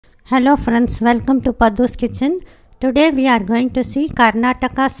Hello friends, welcome to Padhuskitchen. Today we are going to see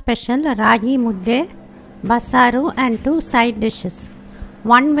Karnataka special Ragi Mudde-Bassaru and two side dishes.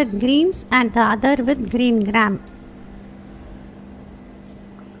 One with greens and the other with green gram.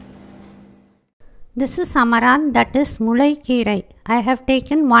 This is amaranth, that is mulai keerai. I have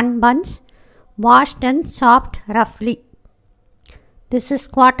taken one bunch, washed and chopped roughly. This is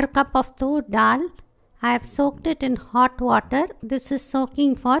quarter cup of tur dal. I have soaked it in hot water. This is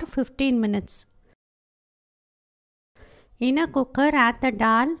soaking for 15 minutes. In a cooker, add the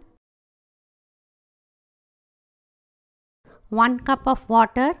dal, 1 cup of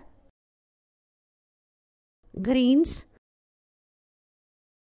water, greens,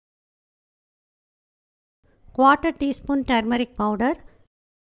 quarter teaspoon turmeric powder.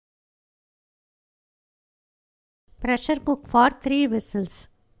 Pressure cook for 3 whistles.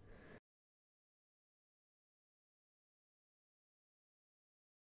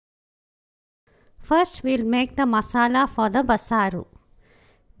 First, we will make the masala for the bassaru.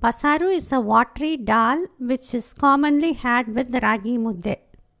 Bassaru is a watery dal which is commonly had with ragi mudde.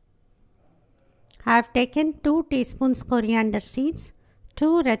 I have taken 2 teaspoons coriander seeds,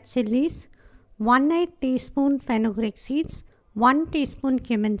 2 red chilies, 1/8 teaspoon fenugreek seeds, 1 teaspoon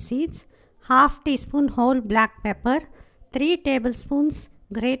cumin seeds, half teaspoon whole black pepper, 3 tablespoons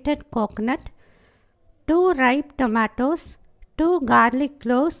grated coconut, 2 ripe tomatoes, 2 garlic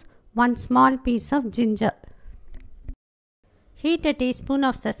cloves, 1 small piece of ginger. Heat a teaspoon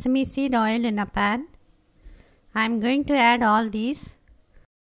of sesame seed oil in a pan. I am going to add all these.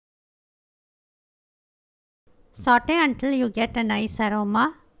 Saute until you get a nice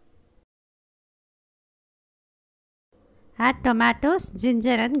aroma. Add tomatoes,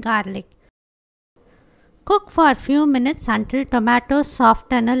 ginger and garlic. Cook for a few minutes until tomatoes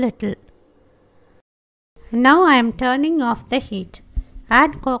soften a little. Now I am turning off the heat.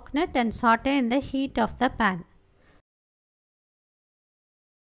 Add coconut and saute in the heat of the pan.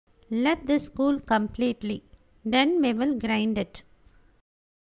 Let this cool completely. Then we will grind it.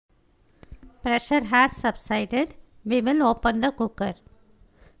 Pressure has subsided. We will open the cooker.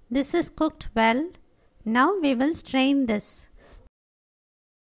 This is cooked well. Now we will strain this.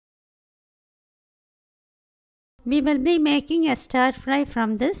 We will be making a stir fry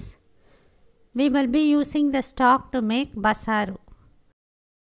from this. We will be using the stock to make bassaru.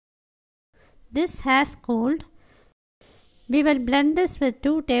 This has cooled. We will blend this with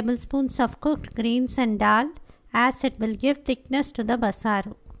 2 tablespoons of cooked greens and dal, as it will give thickness to the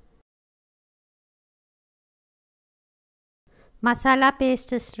bassaru. Masala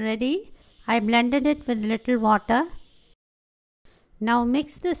paste is ready. I blended it with little water. Now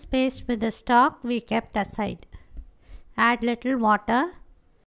mix this paste with the stock we kept aside. Add little water,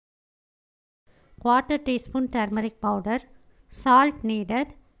 quarter teaspoon turmeric powder, salt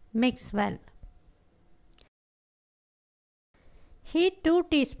needed, mix well. Heat 2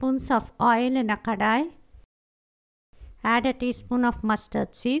 teaspoons of oil in a kadai. Add a teaspoon of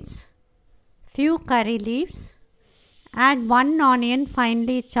mustard seeds, few curry leaves. Add 1 onion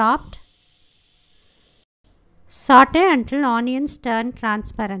finely chopped. Saute until onions turn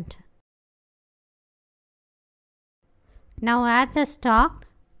transparent. Now add the stock.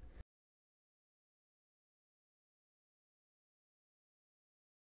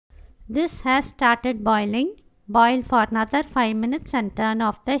 This has started boiling. Boil for another 5 minutes and turn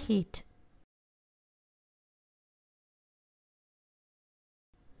off the heat.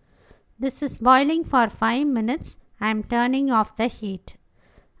 This is boiling for 5 minutes. I am turning off the heat.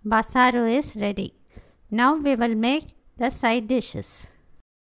 Bassaru is ready. Now we will make the side dishes.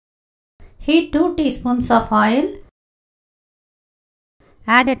 Heat 2 teaspoons of oil.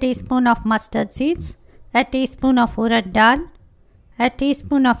 Add a teaspoon of mustard seeds, a teaspoon of urad dal, a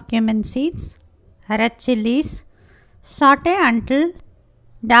teaspoon of cumin seeds, red chilies. Saute until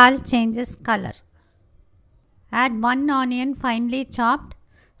dal changes color. Add 1 onion finely chopped.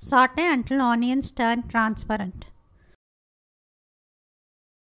 Saute until onions turn transparent.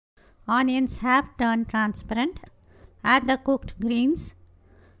 Onions have turned transparent. Add the cooked greens.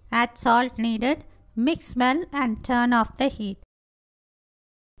 Add salt needed. Mix well and turn off the heat.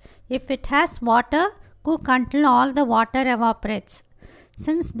 If it has water, cook until all the water evaporates.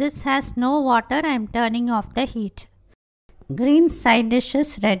 Since this has no water, I am turning off the heat. Green side dish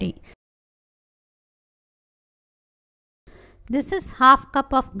is ready. This is half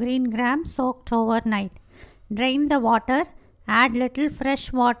cup of green gram soaked overnight. Drain the water. Add little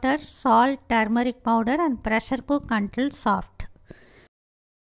fresh water, salt, turmeric powder and pressure cook until soft.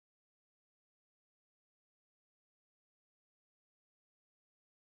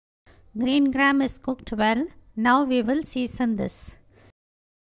 Green gram is cooked well. Now we will season this.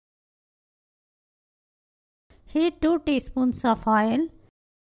 Heat 2 teaspoons of oil.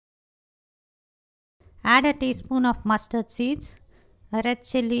 Add a teaspoon of mustard seeds, red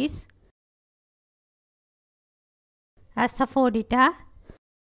chilies, asafoetida.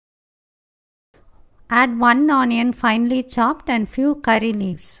 Add 1 onion finely chopped and few curry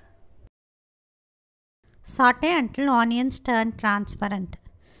leaves. Saute until onions turn transparent.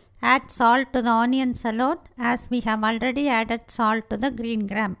 Add salt to the onions alone, as we have already added salt to the green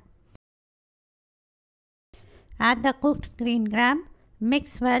gram. Add the cooked green gram,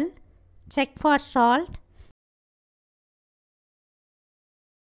 mix well, check for salt.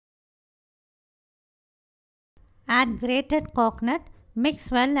 Add grated coconut, mix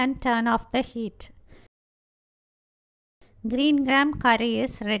well and turn off the heat. Green gram curry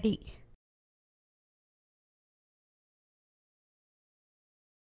is ready.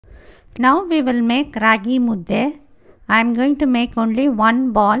 Now we will make ragi mudde. I am going to make only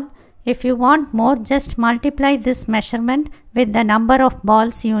one ball. If you want more, just multiply this measurement with the number of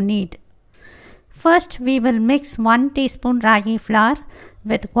balls you need. First, we will mix 1 teaspoon ragi flour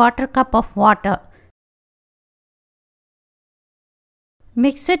with 1/4 cup of water.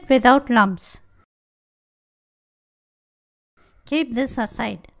 Mix it without lumps. Keep this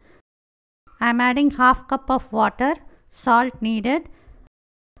aside. I am adding 1/2 cup of water, salt needed,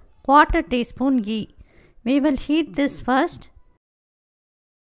 1/4 teaspoon ghee. We will heat this first.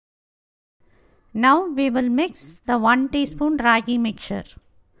 Now we will mix the 1 teaspoon ragi mixture.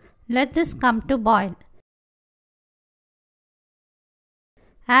 Let this come to boil.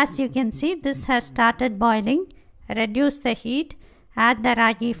 As you can see, this has started boiling. Reduce the heat. Add the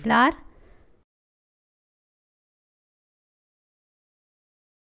ragi flour.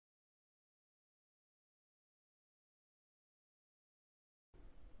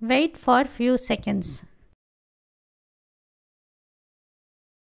 Wait for few seconds.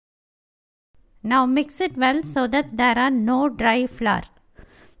 Now mix it well so that there are no dry flour.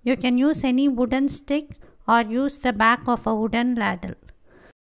 You can use any wooden stick or use the back of a wooden ladle.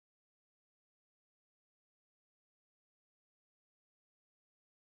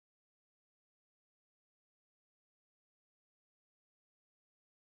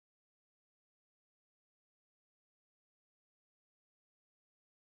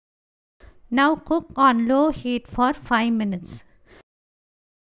 Now cook on low heat for 5 minutes.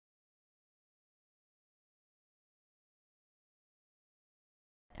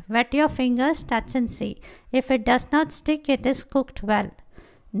 Wet your fingers, touch and see. If it does not stick, it is cooked well.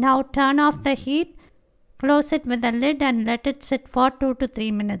 Now turn off the heat, close it with a lid and let it sit for 2 to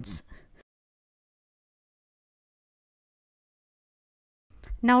 3 minutes.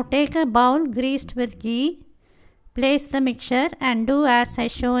 Now take a bowl greased with ghee, place the mixture and do as I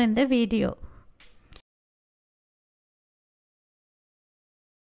show in the video.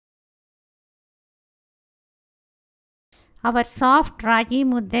 Our soft ragi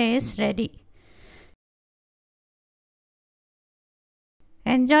mudde is ready.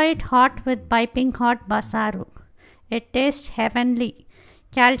 Enjoy it hot with piping hot bassaru. It tastes heavenly.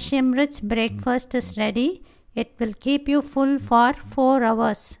 Calcium rich breakfast is ready. It will keep you full for 4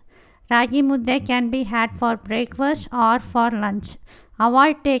 hours. Ragi mudde can be had for breakfast or for lunch.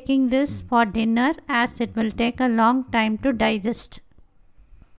 Avoid taking this for dinner as it will take a long time to digest.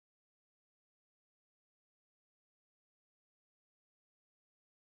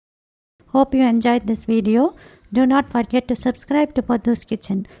 Hope you enjoyed this video. Do not forget to subscribe to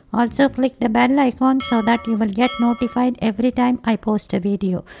Padhuskitchen. Also click the bell icon so that you will get notified every time I post a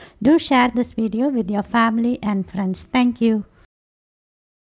video. Do share this video with your family and friends. Thank you.